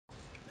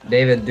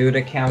David, do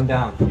the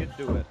countdown. You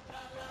do it.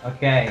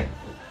 Okay.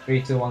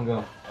 3, 2, 1, go.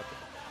 Okay.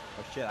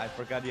 Oh shit, I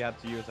forgot you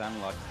have to use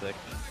analog stick.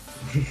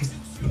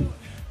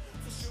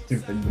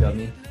 Stupid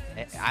dummy.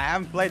 I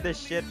haven't played this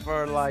shit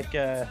for like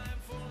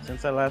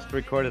since I last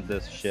recorded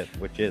this shit,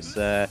 which is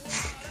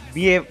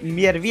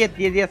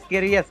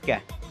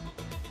Miervietieska.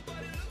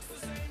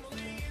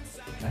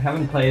 I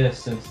haven't played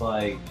this since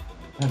like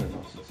I don't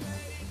know.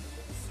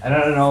 I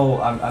don't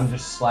know. I'm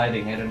just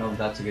sliding. I don't know if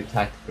that's a good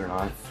tactic or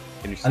not.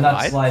 Can you I'm slide?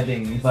 not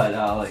sliding, but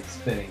like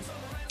spinning.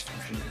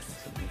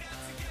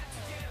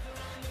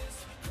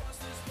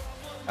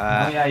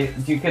 Oh yeah,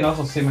 you can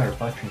also see my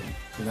reflection.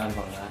 Forgot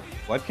about that.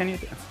 What can you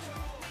do?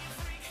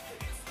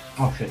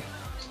 Oh shit!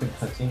 Stupid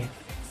cutscene.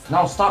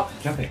 No, stop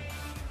jumping.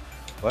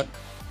 What?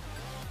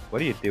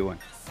 What are you doing?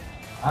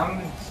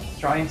 I'm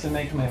trying to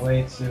make my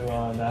way to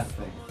that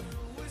thing.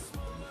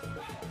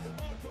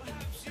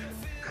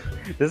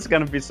 This is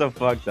gonna be so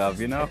fucked up,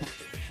 you know?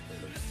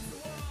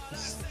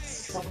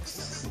 So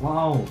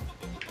slow.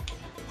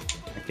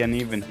 I can't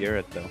even hear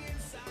it though.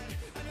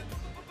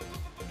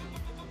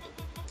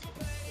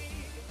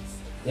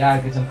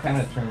 Yeah, because I'm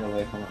kind of turned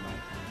away from it.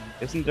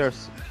 Isn't there?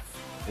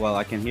 Well,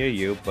 I can hear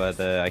you, but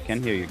I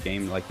can hear your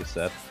game, like you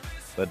said.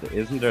 But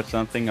isn't there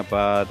something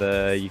about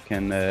you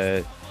can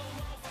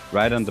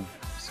ride on the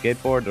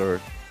skateboard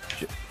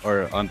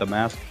or on the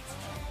mask?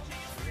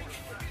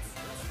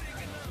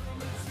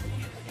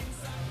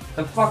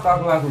 The fuck,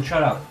 Aku,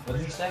 shut up. What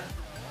did you say?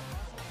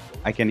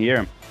 I can hear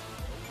him.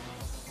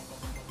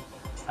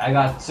 I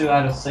got 2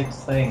 out of 6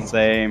 things.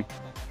 Same.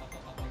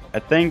 I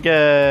think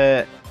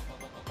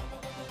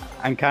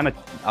I'm kind of.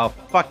 Oh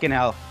fucking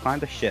hell!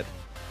 Find the shit.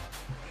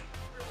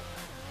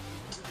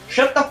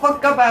 Shut the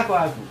fuck up,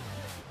 Aku.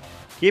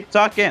 Keep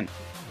talking,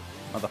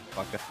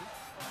 motherfucker.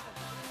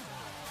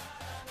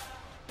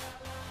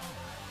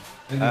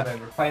 Anyway,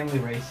 we're finally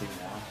racing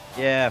now.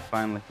 Yeah,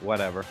 finally.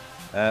 Whatever.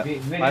 We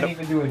didn't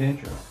even do an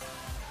intro.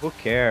 Who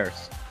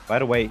cares? By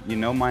the way, you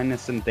know mine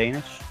is in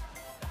Danish?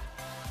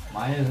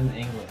 Mine is in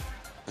English.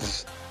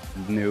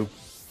 Noob.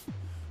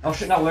 Oh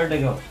shit, no, where'd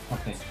they go?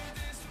 Okay.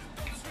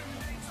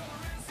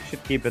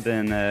 Should keep it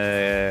in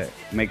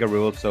make a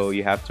rule so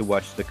you have to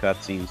watch the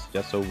cutscenes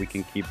just so we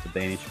can keep the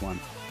Danish one.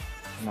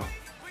 No.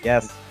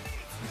 Yes.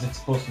 Is it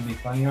supposed to be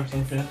funny or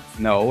some shit?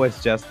 No,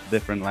 it's just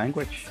different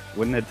language.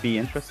 Wouldn't it be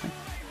interesting?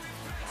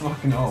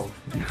 Fuck no.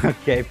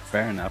 Okay,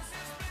 fair enough.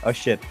 Oh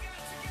shit.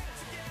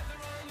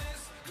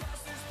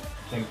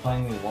 I'm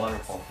playing the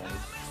waterfall thing.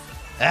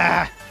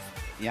 Ah!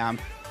 Yeah, I'm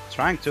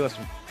trying to.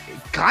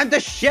 Climb the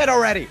shit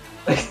already!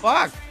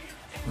 Fuck!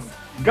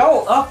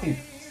 Go up, you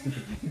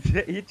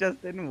stupid. He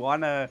just didn't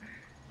wanna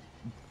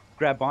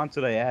grab onto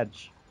the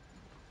edge.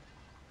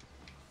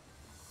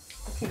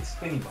 Fucking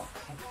spinny box.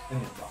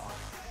 Spinny box.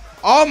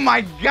 Oh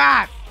my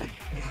god!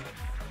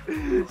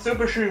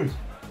 Super shoes.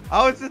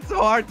 How is it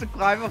so hard to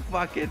climb a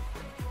fucking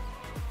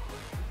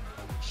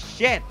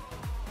shit?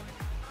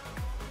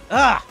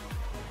 Ah!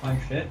 Climb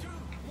shit.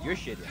 You're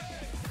shit.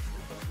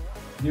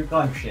 You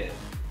climb shit.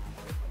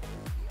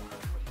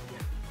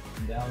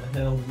 Down the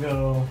hill we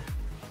go.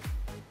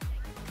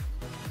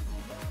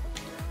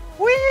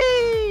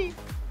 Whee!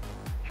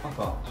 Fuck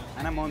off.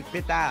 And I'm on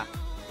pita.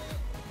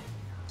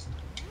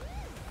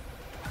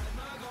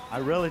 I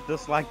really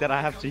dislike that I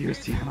have to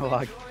use the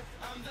analog.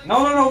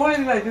 No, why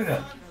did I do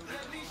that?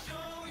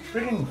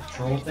 Freaking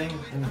troll thing.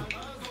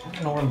 I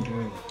don't know what I'm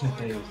doing.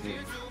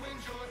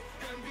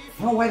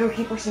 No, why do I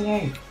keep pressing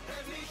A?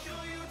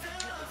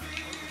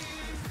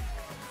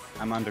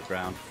 I'm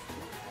underground.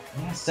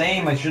 Yeah,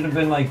 same. I should have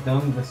been like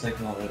done with the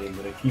second already,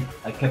 but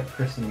I kept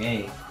pressing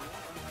A.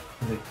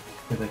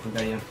 Because I think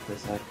I have to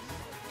press X.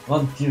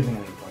 Well, it's using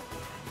any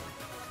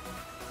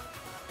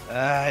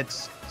button.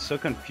 It's so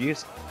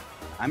confused.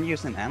 I'm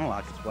using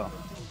analog as well.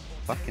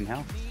 Fucking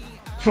hell.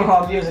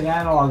 Well, I'm using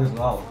analog as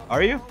well.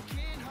 Are you?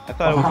 I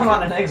thought it was I'm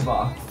on an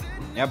Xbox.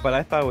 Yeah, but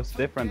I thought it was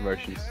different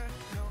versions.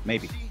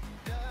 Maybe.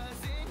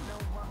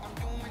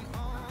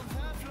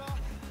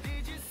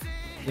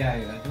 Yeah,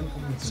 I think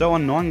it's So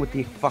annoying with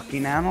the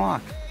fucking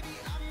analog.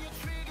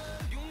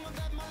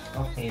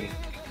 okay.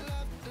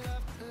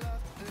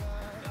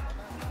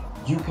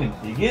 You can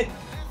dig it?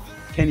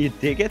 Can you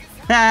dig it?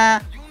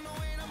 Ha!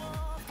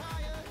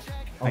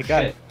 Oh, I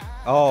got shit. it.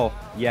 Oh,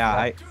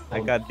 yeah, Yeah. I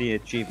got the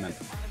achievement.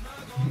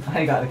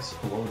 I got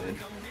exploded.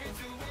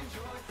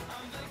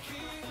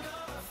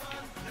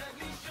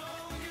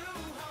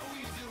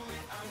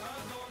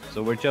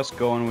 So we're just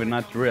going, we're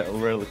not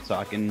really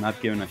talking, not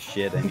giving a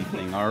shit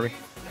anything, are we?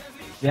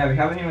 Yeah, we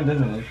haven't even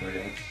done an intro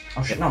yet.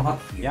 Oh shit, no,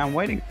 not Yeah, I'm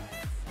waiting.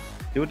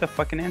 Do the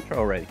fucking intro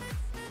already.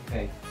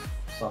 Okay.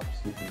 Stop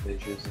stupid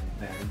bitches and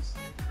parents.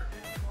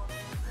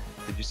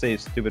 Did you say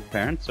stupid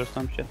parents or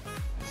some shit?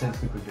 I said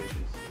stupid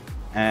bitches.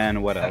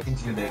 And what else? Back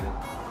into you, David.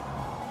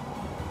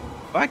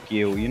 Fuck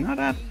you, you know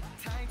that?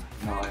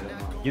 No, I don't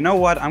know. You know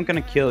what? I'm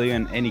gonna kill you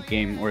in any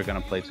game we're gonna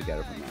play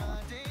together from now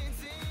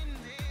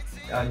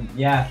on.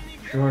 Yeah,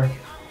 sure.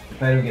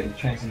 If I don't get the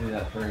chance to do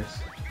that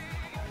first.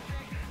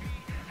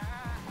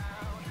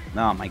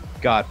 Oh my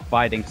god,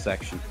 fighting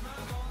section.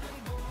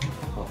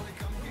 Oh.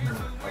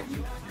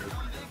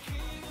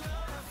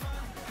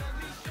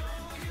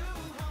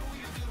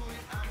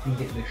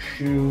 fucking get the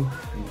shoe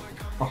and get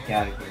the fuck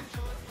out of here.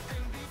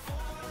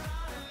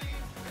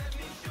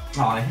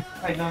 Oh, I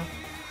hit right now.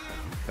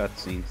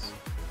 Cutscenes.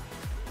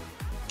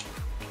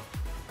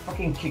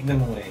 Fucking kick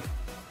them away.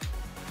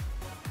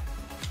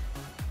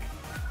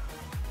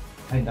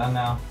 I'm done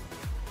now.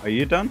 Are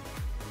you done?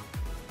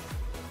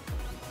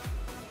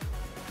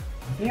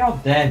 They're all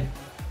dead.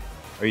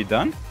 Are you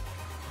done?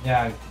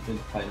 Yeah, I did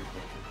fight it.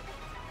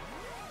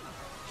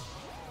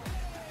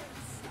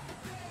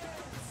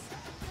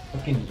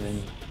 Fucking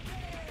win.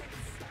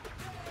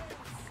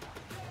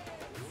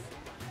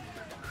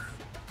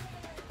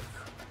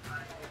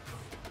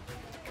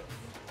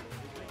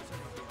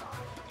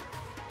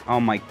 Oh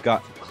my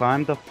god,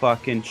 climb the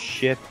fucking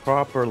shit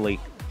properly.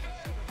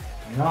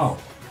 No.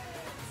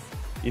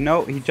 You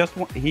know, he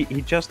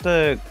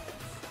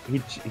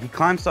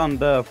climbs on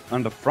the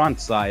front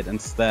side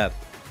instead.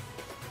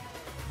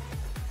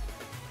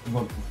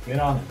 Well, get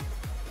on it.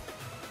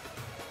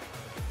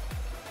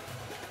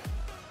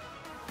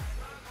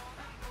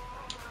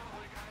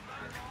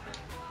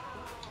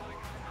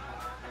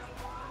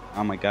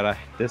 Oh my god, I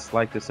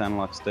dislike this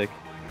analog stick.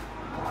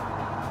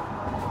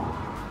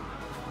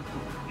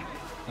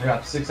 I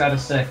got 6 out of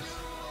 6.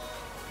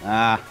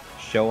 Ah,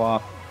 show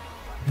off.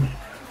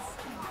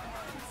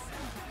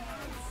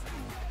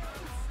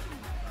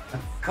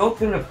 Go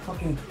through the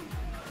fucking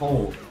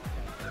hole.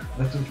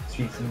 That's what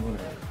she's in.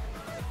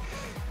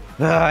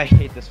 Ah, I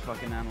hate this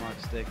fucking analog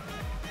stick.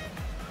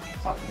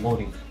 Stop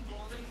loading.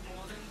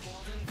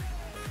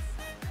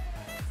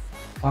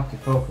 Talk to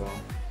Coco.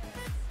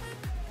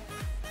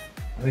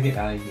 How do I get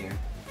out of here?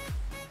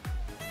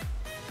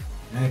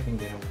 Now I can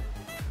get over.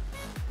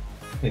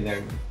 Okay,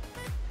 there we go.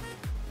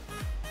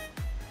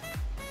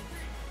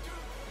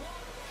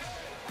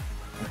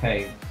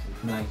 Okay,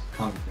 it's nice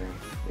commentary.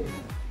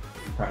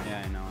 I'm proud of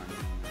Yeah, I know.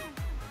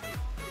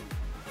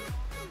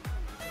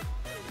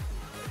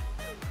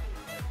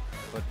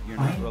 But you're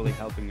not really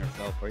helping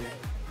yourself, are you?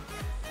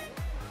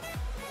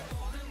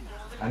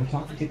 I'm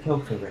talking to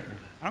Coco right now.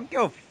 I don't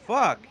give a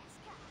fuck.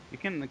 You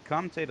can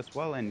commentate as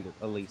well, and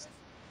at least.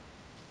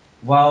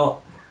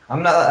 Well,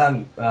 I'm not. I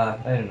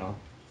don't know.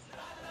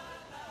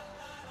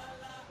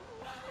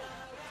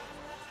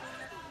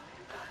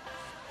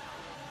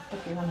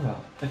 What are you on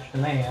about? Fetch the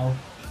mail.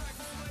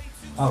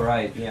 All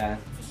right, yeah.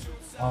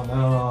 Oh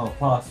no,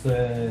 plot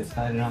twist!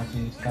 I did not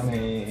see this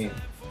coming.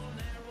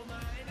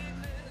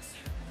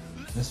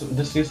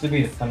 This used to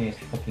be the funniest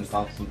fucking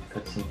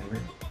cutscene ever.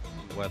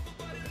 What?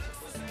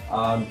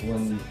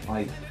 When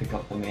I pick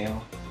up the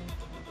mail,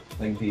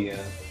 like the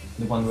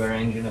one where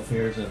engine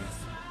appears and.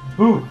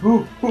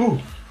 Ooh.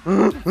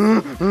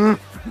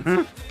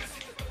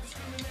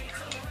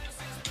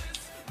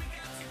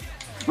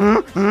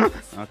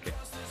 Okay.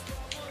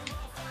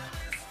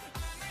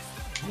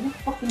 Are you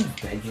fucking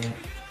dead yet?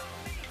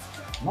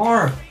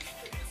 More!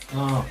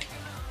 Oh.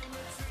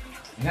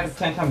 You have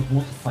 10 times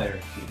multiplier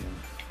achievement.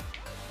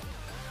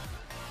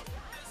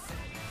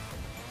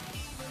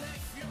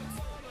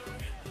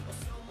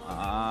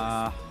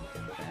 Ah,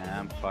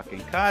 damn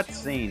fucking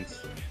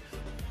cutscenes.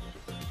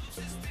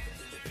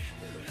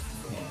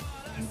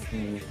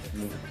 Okay,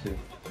 move to.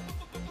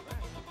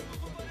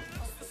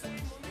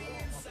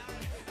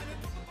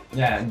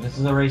 Yeah, this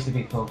is a race to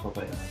beat Coco,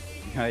 but.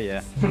 Oh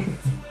yeah.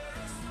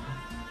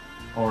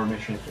 Or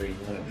mission 3,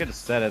 whatever. I could have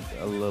said it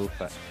a little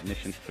fast.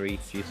 Mission 3,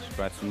 Jesus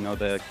Christ, you know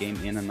the game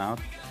in and out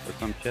or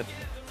some shit.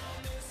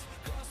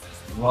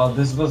 Well,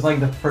 this was like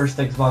the first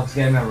Xbox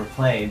game I ever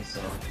played,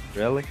 so.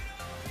 Really?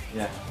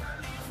 Yeah.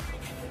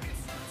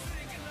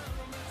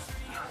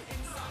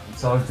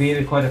 So I've beat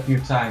it quite a few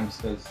times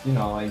because, you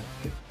know,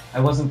 I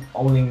wasn't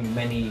owning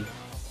many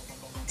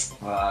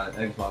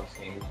Xbox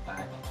games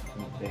back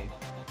in the day.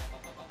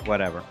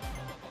 Whatever.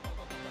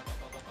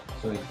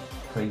 So I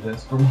played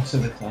this for most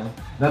of the time.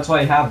 That's why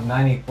I have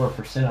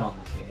 94% on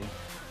this game.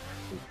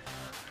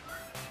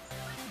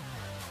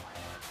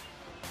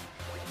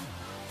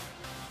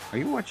 Are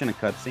you watching a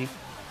cutscene?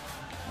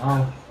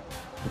 Oh.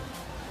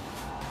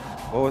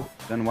 Oh,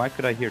 then why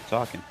could I hear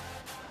talking?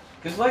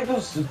 Because like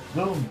those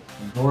little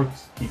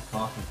dorks keep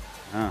talking.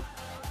 Ah.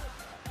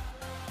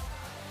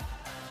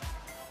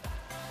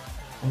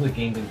 Well, the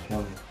game didn't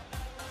kill me.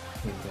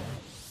 Okay, good.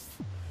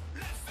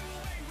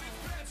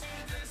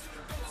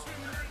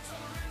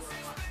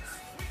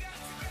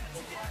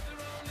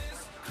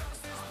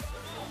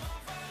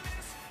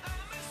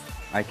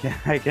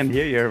 I can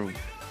hear your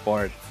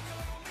board.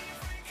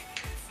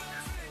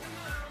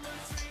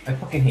 I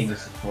fucking hate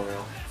this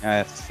tutorial. Yeah,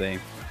 it's the same.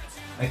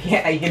 I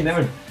can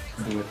never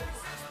do it.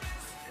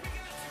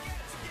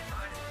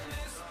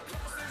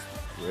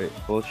 Great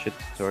bullshit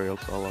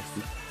tutorials all of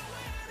them.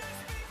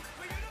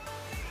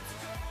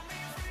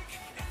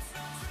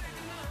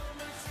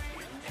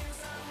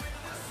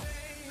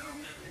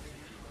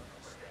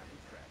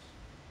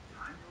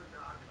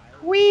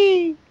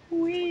 Wee!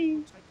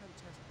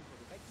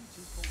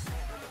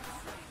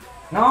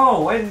 No,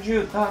 why did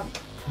you not?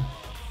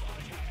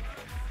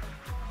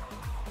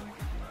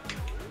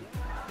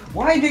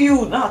 Why do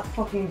you not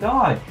fucking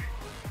dodge?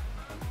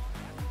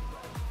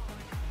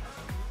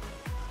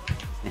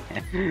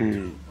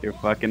 You're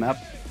fucking up.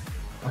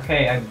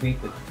 Okay, I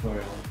beat the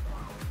tutorial.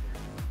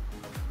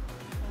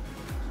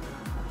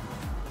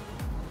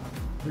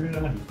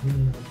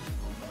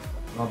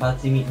 I'm about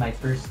to meet my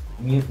first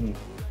mutant.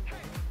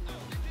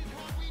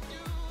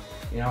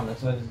 You know,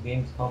 that's why this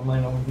game's called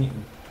Mine Over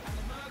Mutant.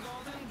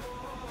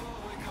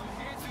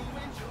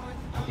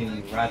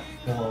 Fucking rat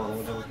or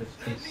whatever this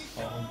place is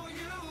called.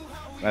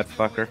 That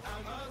fucker.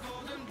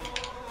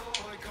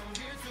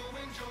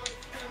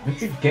 Don't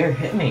you dare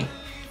hit me!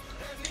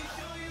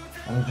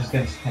 I'm just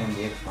gonna spam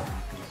the X button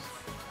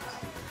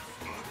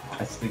because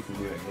I sleep to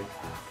do it, I guess.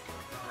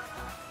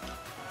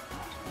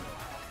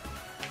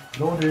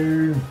 Go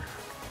dude!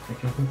 I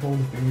can control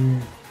the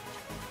food.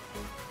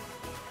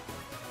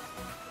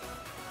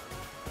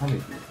 How did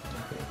you?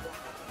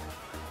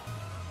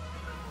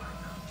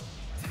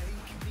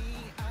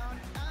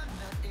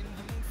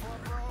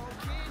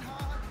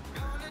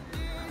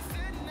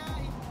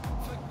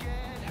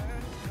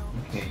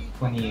 Okay. Okay,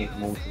 28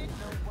 motion.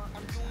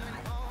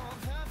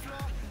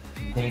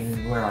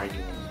 David, where are you?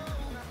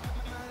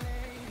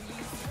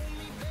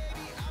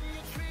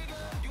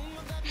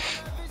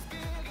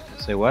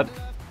 Say what?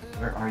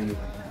 Where are you right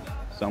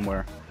now?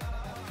 Somewhere.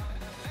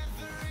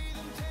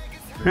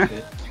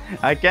 Shit.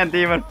 I can't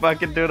even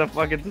fucking do the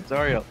fucking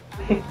tutorial.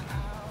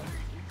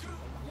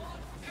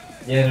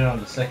 Yeah, no,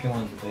 the second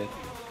one's a bit.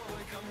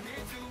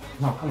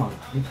 No, come on.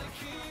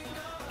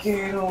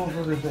 Get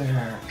over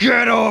there!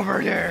 Get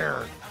over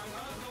there!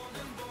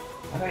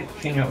 How do I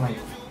change out my...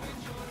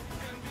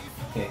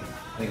 Okay,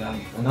 I got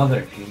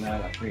another achievement, I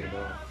got 3 of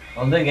those.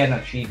 Well, I didn't get an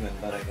achievement,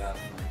 but I got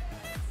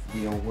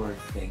the old word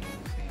thing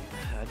in this game.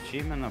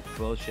 Achievement of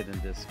bullshit in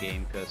this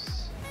game,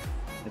 cause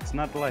it's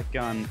not like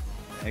on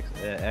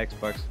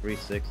Xbox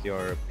 360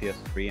 or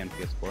PS3 and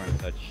PS4 and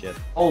such shit.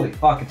 Holy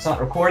fuck, it's not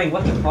recording,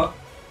 what the fuck?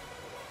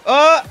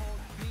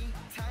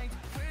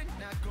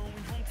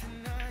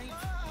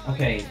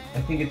 Okay,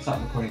 I think it's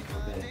not recording for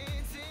a bit.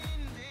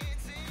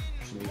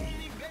 Actually,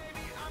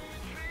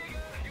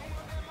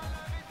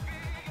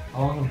 how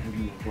long have we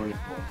been recording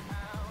for?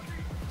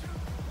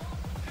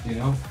 Do you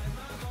know?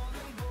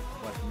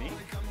 What, me?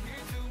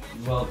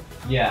 Well,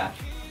 yeah.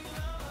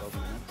 12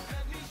 minutes.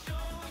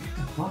 What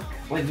the fuck?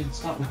 Why did it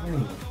stop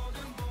recording then?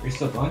 Are you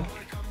still going?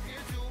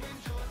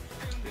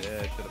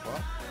 Yeah, should have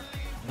bought.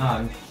 Nah,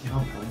 I'm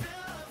not going.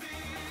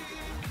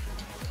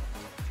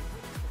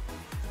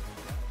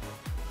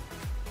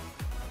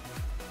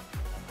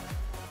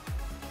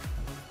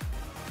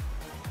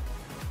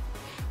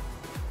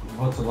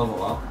 What's a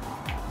level up?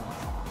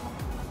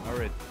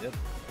 Alright, yep.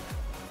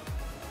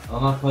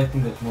 I'm not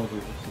collecting this motor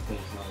just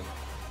because like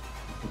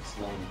it's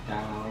slowing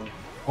down.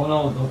 Oh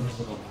no, don't just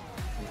look at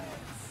me.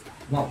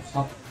 No,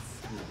 stop.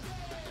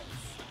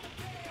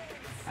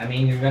 I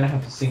mean, you're gonna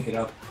have to sync it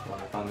up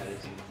if I'm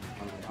editing.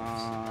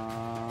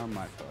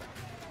 My fault.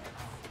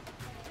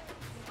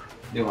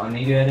 Do you want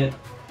me to edit?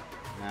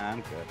 Nah,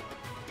 I'm good.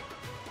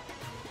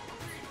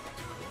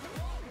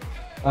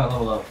 Oh,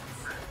 level up.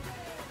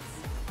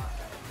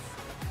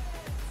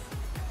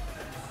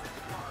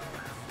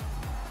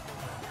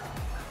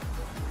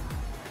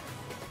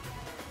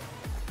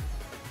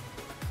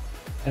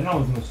 I don't know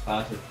what's most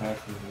faster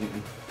character than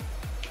Newton.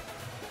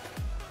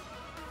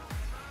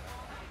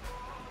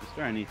 Is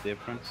there any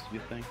difference, you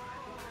think?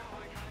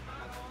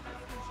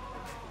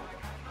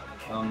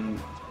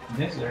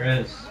 Yes there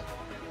is.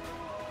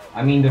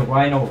 I mean the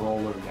Rhino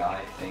roller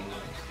guy thing.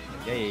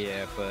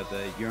 Yeah, but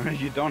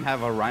you don't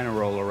have a Rhino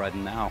roller right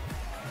now.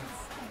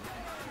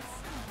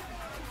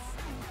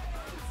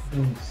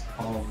 It's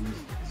all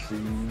these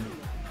soon.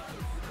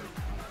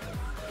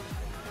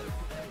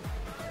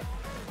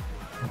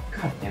 Oh,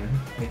 God damn it.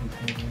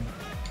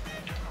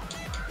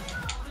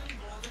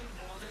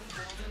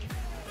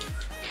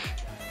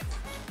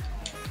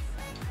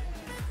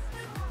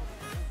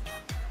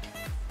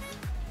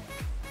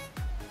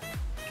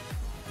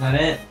 Is that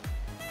it?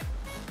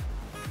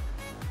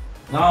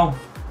 No.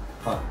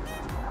 Fuck.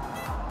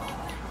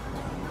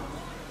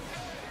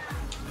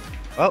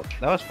 Well,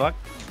 that was fucked.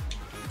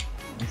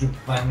 Did you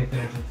finally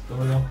finish the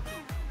tutorial?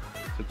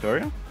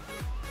 Tutorial?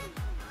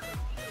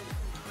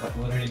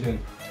 What are you doing?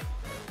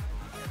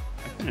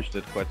 I finished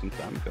it quite some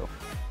time ago.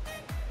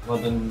 Well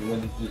then,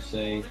 what did you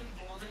say?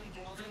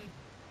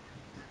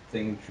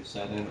 Thing that you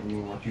said, I don't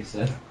remember what you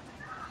said.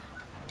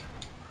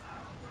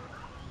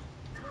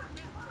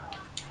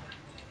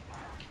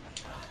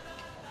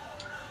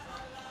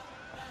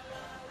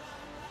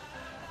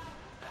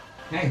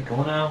 Hey,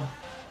 go now.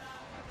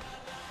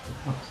 For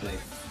fuck's sake.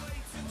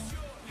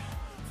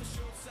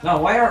 No,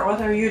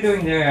 what are you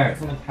doing there?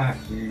 Come attack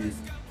you.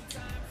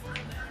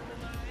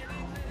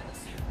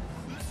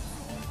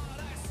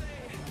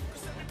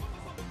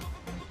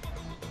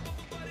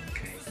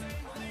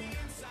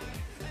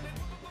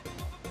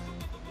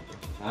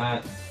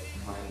 That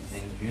fine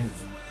engine.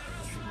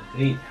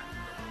 Complete.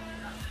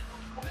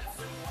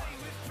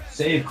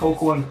 Save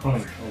Cocoa and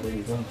Crunch. Oh, there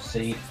you go.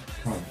 Save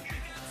Crunch.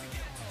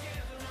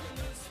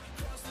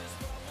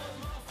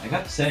 I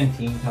got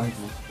 17 times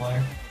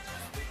multiplier.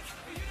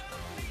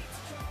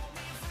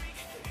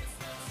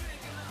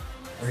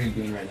 What are you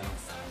doing right now?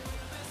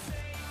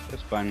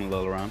 Just finding a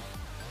little around.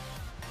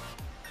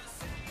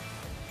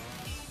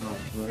 No,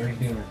 what are you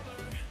doing?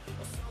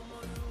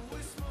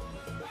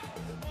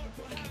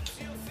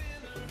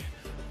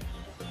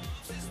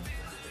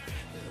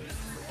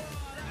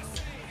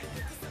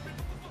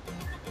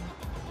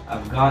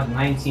 I've got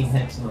 19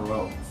 hits in a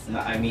row. No,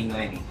 I mean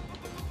 90.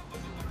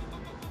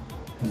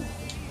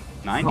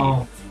 90?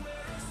 Oh.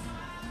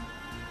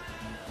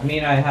 I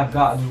mean, I have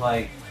gotten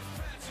like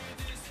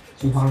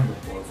 200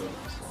 before, but so.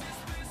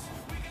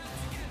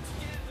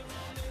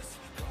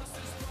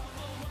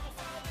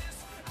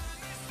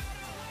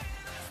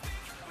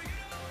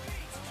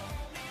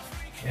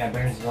 Yeah,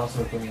 Barons is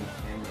also putting a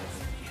camera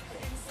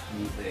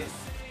these days.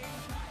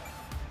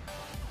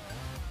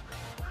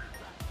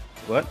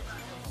 What?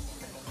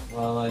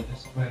 Well, I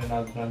just pointed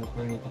out that I'm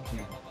recording with the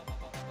camera.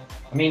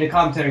 I mean, the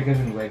commentary could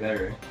have been way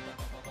better.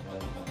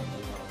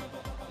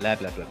 Blah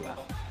blah blah blah.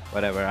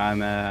 Whatever.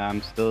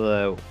 I'm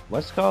still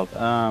what's it called?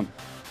 Well,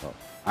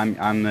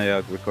 I'm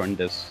recording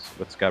this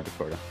with Skype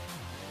recorder.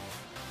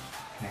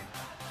 Okay,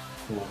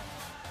 cool.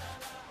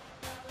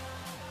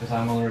 Because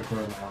I'm only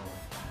recording my own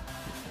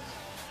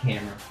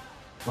camera.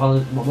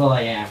 Well,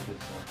 I am.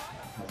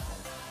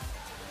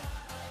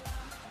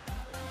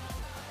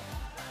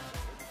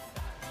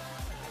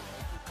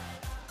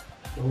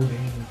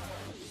 Loading.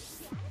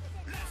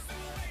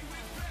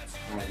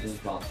 Alright, this is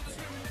boss thing.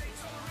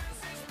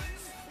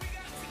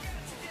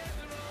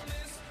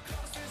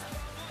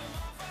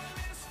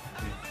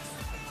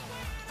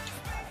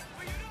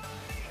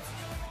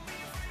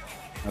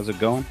 How's it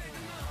going?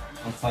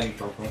 I'm fighting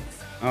Coco.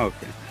 Oh,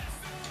 okay.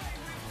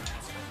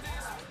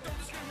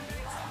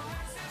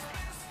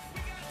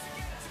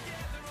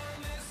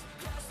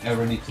 I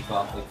already took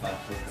off like 5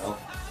 foot health.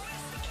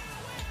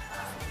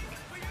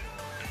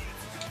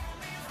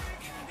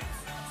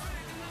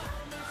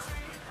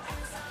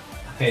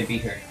 Okay,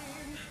 beat her.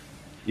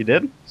 You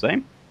did?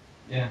 Same?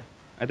 Yeah.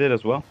 I did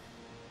as well.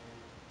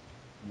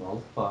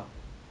 Well, fuck.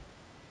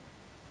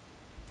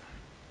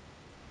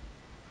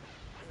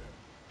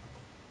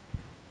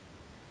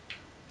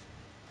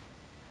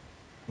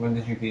 When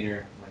did you beat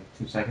her? Like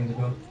 2 seconds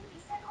ago?